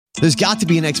There's got to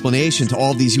be an explanation to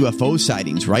all of these UFO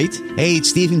sightings, right? Hey,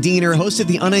 it's Stephen Diener, host of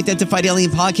the Unidentified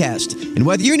Alien Podcast. And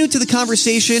whether you're new to the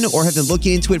conversation or have been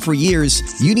looking into it for years,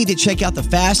 you need to check out the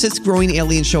fastest growing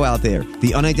alien show out there,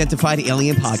 the Unidentified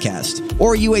Alien Podcast,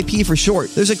 or UAP for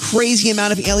short. There's a crazy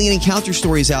amount of alien encounter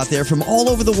stories out there from all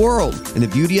over the world. And the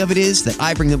beauty of it is that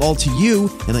I bring them all to you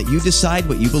and let you decide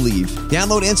what you believe.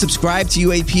 Download and subscribe to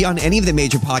UAP on any of the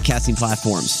major podcasting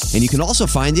platforms. And you can also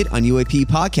find it on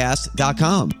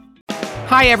UAPpodcast.com.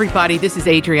 Hi, everybody. This is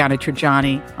Adriana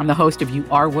Trajani. I'm the host of You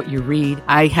Are What You Read.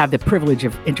 I have the privilege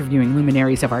of interviewing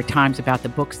luminaries of our times about the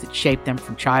books that shaped them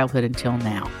from childhood until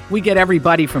now. We get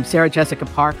everybody from Sarah Jessica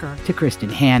Parker to Kristen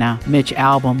Hanna, Mitch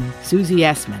Albom, Susie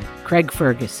Essman, Craig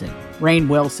Ferguson, Rainn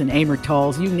Wilson, Amor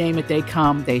Tolls, you name it, they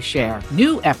come, they share.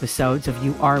 New episodes of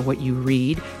You Are What You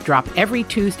Read drop every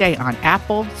Tuesday on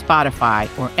Apple, Spotify,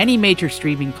 or any major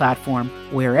streaming platform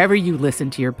wherever you listen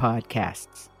to your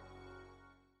podcasts.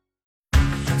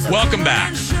 Welcome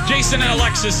back. Jason and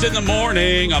Alexis in the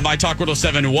morning on My Talk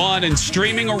 1071 and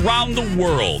streaming around the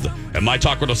world at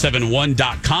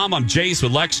MyTalk1071.com. I'm Jace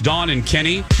with Lex, Dawn, and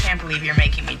Kenny. Can't believe you're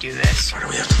making me do this. Why do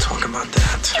we have to talk about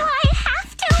that? Do I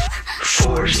have to?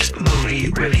 Forced movie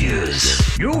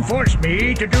reviews. You forced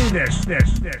me to do this.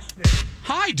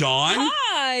 Hi, Dawn.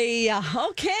 Hi.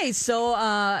 Okay, so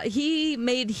I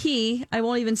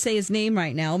won't even say his name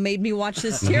right now, made me watch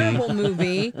this terrible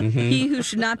movie, He Who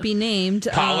Should Not Be Named.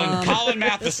 Colin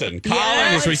Matheson.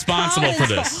 Colin is responsible for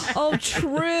this. Oh,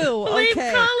 true.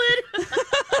 Okay. Colin.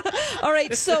 All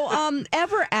right, so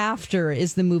Ever After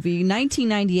is the movie.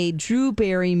 1998, Drew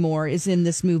Barrymore is in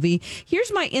this movie.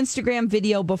 Here's my Instagram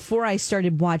video before I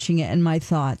started watching it and my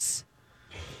thoughts.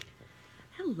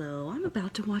 Hello, I'm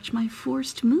about to watch my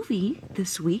forced movie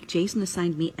this week. Jason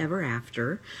assigned me Ever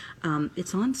After.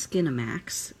 It's on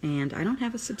Skinamax, and I don't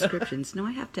have a subscription, so now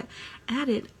I have to add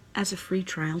it as a free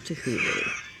trial to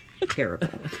Hulu. Terrible.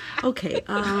 Okay,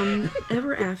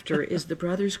 Ever After is the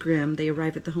Brothers Grimm. They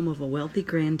arrive at the home of a wealthy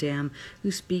grandam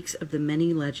who speaks of the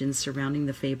many legends surrounding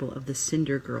the fable of the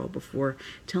Cinder Girl before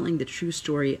telling the true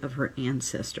story of her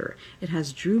ancestor. It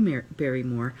has Drew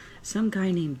Barrymore, some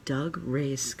guy named Doug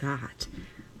Ray Scott.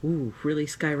 Ooh, really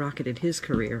skyrocketed his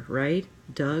career, right?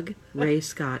 Doug Ray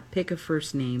Scott. Pick a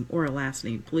first name or a last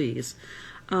name, please.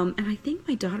 And I think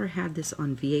my daughter had this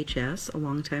on VHS a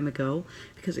long time ago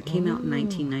because it came out in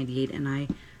 1998, and I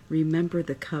remember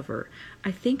the cover.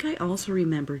 I think I also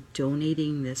remember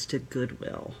donating this to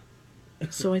Goodwill.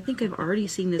 So I think I've already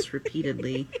seen this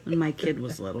repeatedly when my kid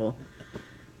was little.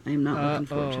 I am not looking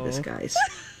forward to this, guys.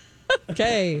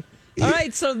 Okay. All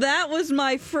right, so that was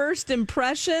my first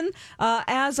impression.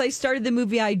 As I started the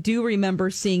movie, I do remember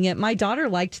seeing it. My daughter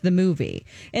liked the movie,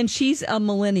 and she's a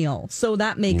millennial, so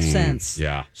that makes sense.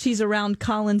 Yeah. She's around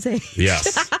Colin's age.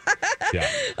 Yes.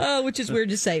 Yeah. Which is weird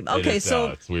to say. Okay,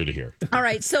 it's weird to hear. All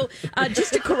right, so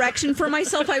just a correction for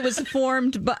myself. I was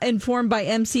informed by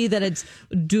MC that it's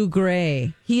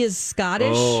Dougray. He is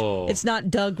Scottish. Oh. It's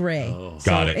not Doug Ray. Oh.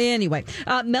 Got it. Anyway,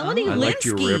 Melanie Linsky. I liked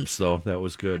your rips, though. That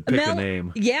was good. Pick a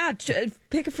name. Yeah,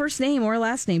 pick a first name or a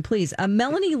last name, please.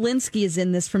 Melanie Linsky is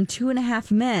in this from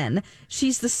 2.5 Men.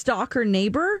 She's the stalker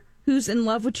neighbor who's in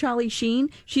love with Charlie Sheen.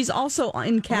 She's also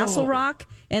in Castle Rock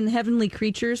and Heavenly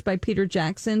Creatures by Peter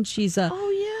Jackson. She's a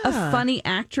funny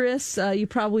actress. You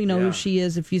probably know who she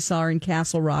is if you saw her in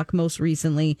Castle Rock most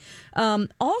recently.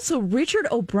 Also, Richard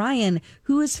O'Brien,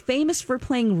 who is famous for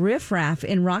playing Riff Raff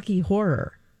in Rocky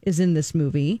Horror, is in this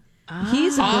movie.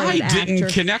 He's a great actor. I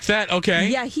didn't connect that. Okay.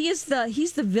 Yeah, he's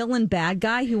the villain bad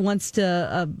guy who wants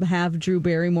to have Drew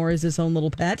Barrymore as his own little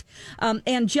pet.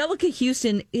 Angelica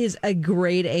Houston is a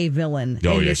grade A villain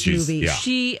in this movie. Yeah.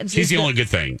 She's the only good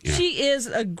thing. Yeah. She is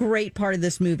a great part of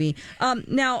this movie.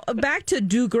 Now, back to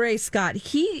Dougray Scott.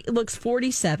 He looks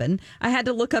 47. I had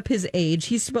to look up his age.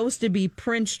 He's supposed to be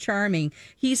Prince Charming.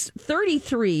 He's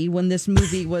 33 when this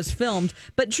movie was filmed,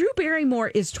 but Drew Barrymore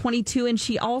is 22, and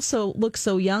she also looks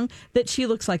so young that she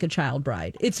looks like a child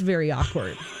bride. It's very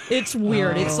awkward. It's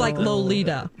weird. It's like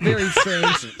Lolita. Very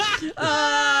strange.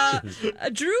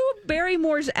 Drew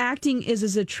Barrymore's acting is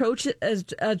as atrocious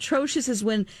as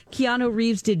when Keanu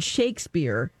Reeves did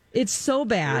Shakespeare. It's so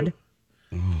bad.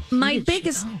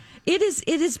 It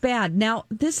is bad. Now,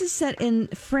 this is set in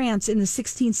France in the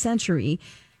 16th century.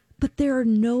 But there are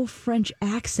no French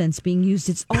accents being used.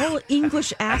 It's all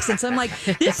English accents. I'm like,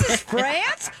 this is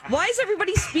France? Why is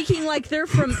everybody speaking like they're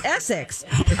from Essex?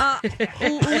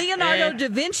 Leonardo da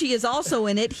Vinci is also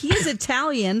in it. He is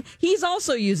Italian. He's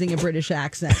also using a British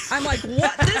accent. I'm like,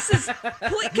 what?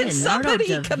 Can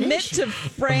somebody commit to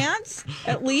France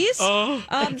at least?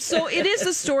 So it is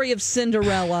a story of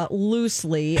Cinderella,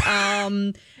 loosely.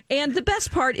 And the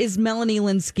best part is Melanie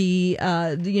Linsky,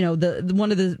 the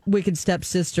one of the Wicked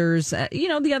Stepsisters.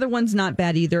 The other one's not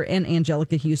bad either, and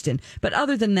Angelica Houston. But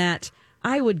other than that,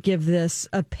 I would give this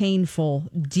a painful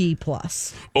D+.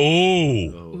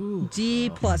 Oh,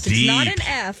 D+. It's not an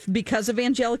F because of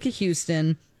Angelica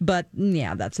Houston, but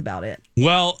yeah, that's about it.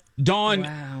 Well, Dawn,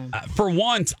 for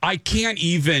once, I can't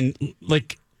even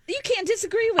You can't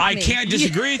disagree with me. I can't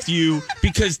disagree with you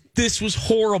because this was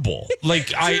horrible.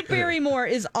 Drew Barrymore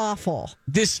is awful.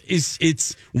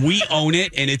 We own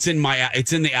it, and it's in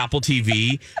the Apple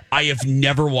TV. I have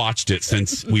never watched it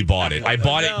since we bought it. I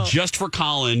bought it just for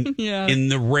Colin. Yeah. In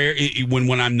the rare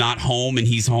when I'm not home and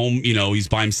he's home, he's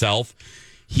by himself.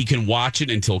 He can watch it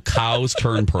until cows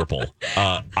turn purple.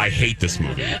 I hate this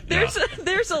movie.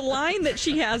 There's a line that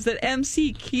she has that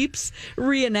MC keeps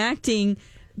reenacting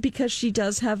because she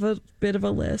does have a bit of a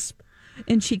lisp.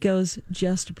 And she goes,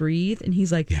 "Just breathe." And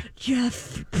he's like,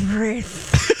 "Just breathe."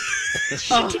 Just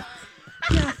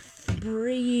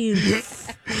breathe.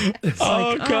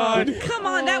 God. Come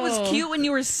on. That was cute when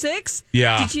you were 6.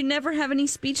 Yeah. Did you never have any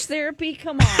speech therapy?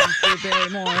 Come on, Drew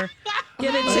Barrymore.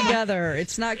 Get it together.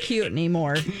 It's not cute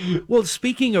anymore. Well,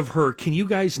 speaking of her, can you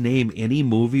guys name any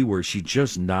movie where she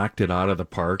just knocked it out of the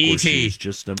park? Where E.T. she was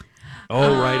just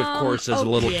right, of course, as a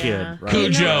little kid. Right,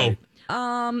 Cujo.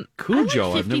 Right.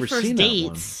 Cujo, I've never seen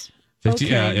Dates. that one. 50,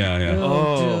 Okay. Yeah.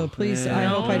 Oh, please! I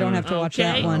hope I don't have to watch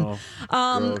that one.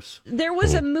 Gross. There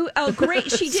was a movie. Oh,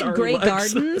 great! She did Sorry, Grey Lex.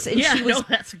 Gardens, and she was.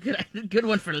 That's a good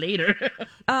one for later.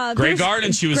 Grey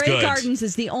Gardens, she was Grey good. Gardens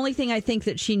is the only thing I think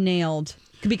that she nailed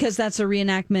because that's a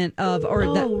reenactment of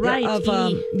of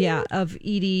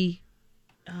Edie.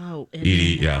 Oh,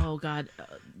 Edie, yeah. Oh God.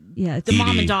 Yeah, it's The mom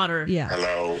Edie. and daughter. Yeah.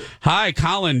 Hello. Hi,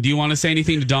 Colin. Do you want to say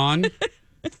anything to Dawn?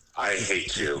 I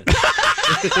hate you. I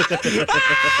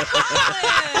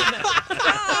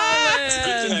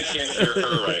can't hear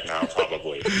her right now,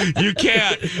 probably. You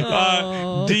can't.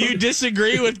 Do you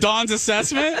disagree with Dawn's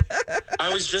assessment?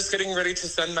 I was just getting ready to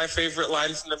send my favorite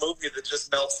line from the movie that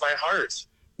just melts my heart.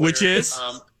 Which is?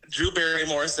 Drew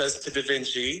Barrymore says to Da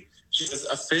Vinci, she says,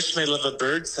 "A fish may love a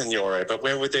bird, signore, but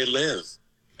where would they live?"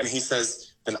 And he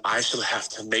says, "Then I shall have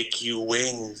to make you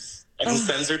wings." And he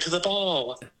sends her to the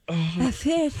ball. A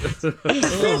fish.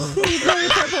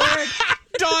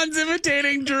 Dawn's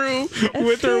imitating Drew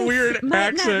with her weird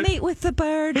Might accent. not mate with the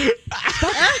bird, but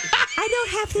I don't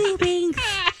have the wings.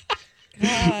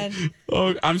 God.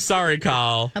 Oh, I'm sorry,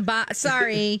 Kyle.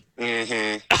 Sorry.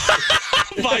 Mm-hmm.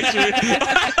 Bye,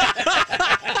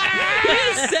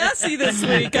 He's sassy this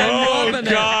week. I'm loving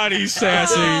it. God, he's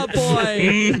sassy. Oh, boy.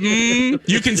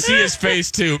 You can see his face,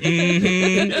 too.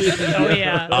 Oh,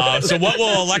 yeah. So what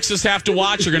will Alexis have to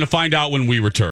watch? You're going to find out when we return.